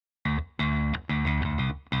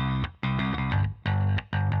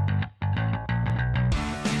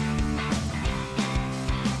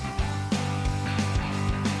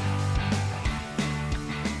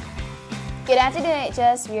Good afternoon,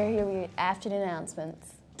 HS. We are here with your afternoon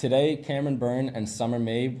announcements. Today, Cameron Byrne and Summer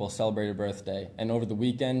Mabe will celebrate a birthday. And over the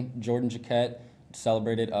weekend, Jordan Jaquette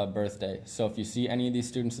celebrated a birthday. So if you see any of these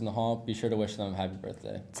students in the hall, be sure to wish them a happy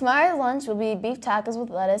birthday. Tomorrow's lunch will be beef tacos with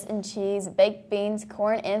lettuce and cheese, baked beans,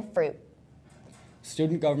 corn, and fruit.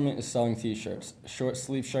 Student government is selling t-shirts. Short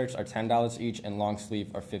sleeve shirts are $10 each and long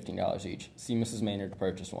sleeve are $15 each. See Mrs. Maynard to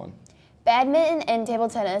purchase one. Badminton and table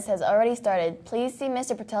tennis has already started. Please see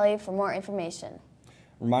Mr. Patelli for more information.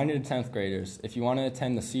 Reminder to 10th graders, if you want to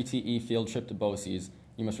attend the CTE field trip to BOCES,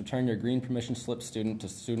 you must return your green permission slip student to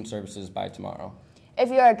Student Services by tomorrow. If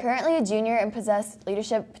you are currently a junior and possess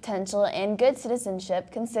leadership potential and good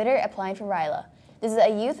citizenship, consider applying for RILA. This is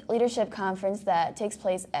a youth leadership conference that takes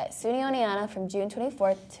place at SUNY Oneonta from June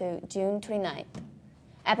 24th to June 29th.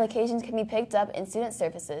 Applications can be picked up in Student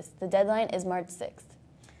Services. The deadline is March 6th.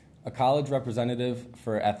 A college representative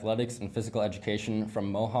for athletics and physical education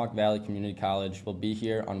from Mohawk Valley Community College will be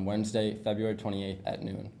here on Wednesday, February 28th at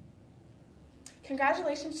noon.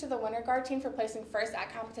 Congratulations to the Winter Guard team for placing first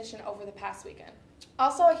at competition over the past weekend.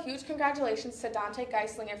 Also, a huge congratulations to Dante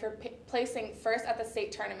Geislinger for placing first at the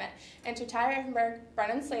state tournament, and to Tyler Effenberg,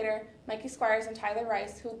 Brennan Slater, Mikey Squires, and Tyler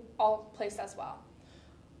Rice, who all placed as well.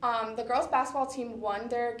 The girls basketball team won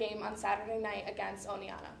their game on Saturday night against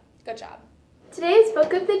Oneonta. Good job. Today's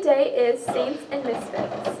book of the day is Saints and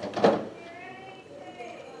Misfits.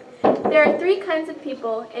 There are three kinds of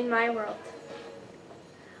people in my world.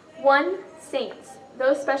 1. Saints,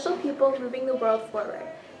 those special people moving the world forward.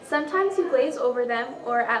 Sometimes you glaze over them,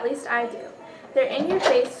 or at least I do. They're in your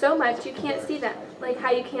face so much you can't see them, like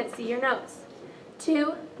how you can't see your nose.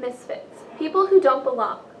 2. Misfits, people who don't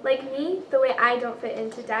belong. Like me, the way I don't fit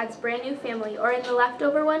into Dad's brand new family, or in the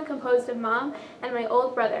leftover one composed of Mom and my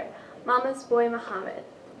old brother, Mama's boy Muhammad.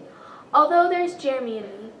 Although there's Jeremy and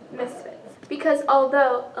me, misfits. Because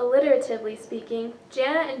although, alliteratively speaking,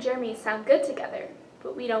 Jana and Jeremy sound good together,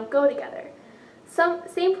 but we don't go together.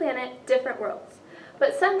 Same planet, different worlds.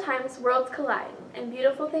 But sometimes worlds collide, and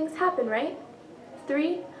beautiful things happen, right?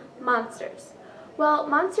 3. Monsters. Well,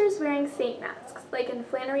 monsters wearing saint masks, like in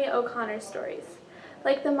Flannery O'Connor's stories.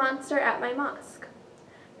 Like the monster at my mosque.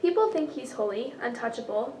 People think he's holy,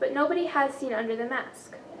 untouchable, but nobody has seen under the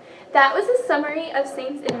mask. That was a summary of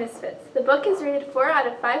Saints and Misfits. The book is rated 4 out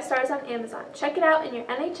of 5 stars on Amazon. Check it out in your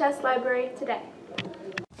NHS library today.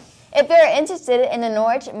 If you're interested in the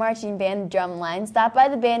Norwich Marching Band drum line, stop by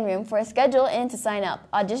the band room for a schedule and to sign up.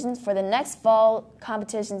 Auditions for the next fall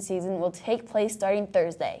competition season will take place starting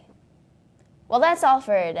Thursday. Well, that's all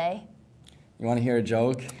for today. You want to hear a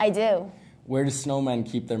joke? I do. Where do snowmen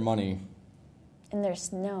keep their money? In their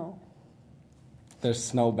snow. Their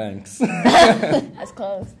snowbanks. That's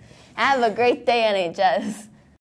close. Have a great day, NHS.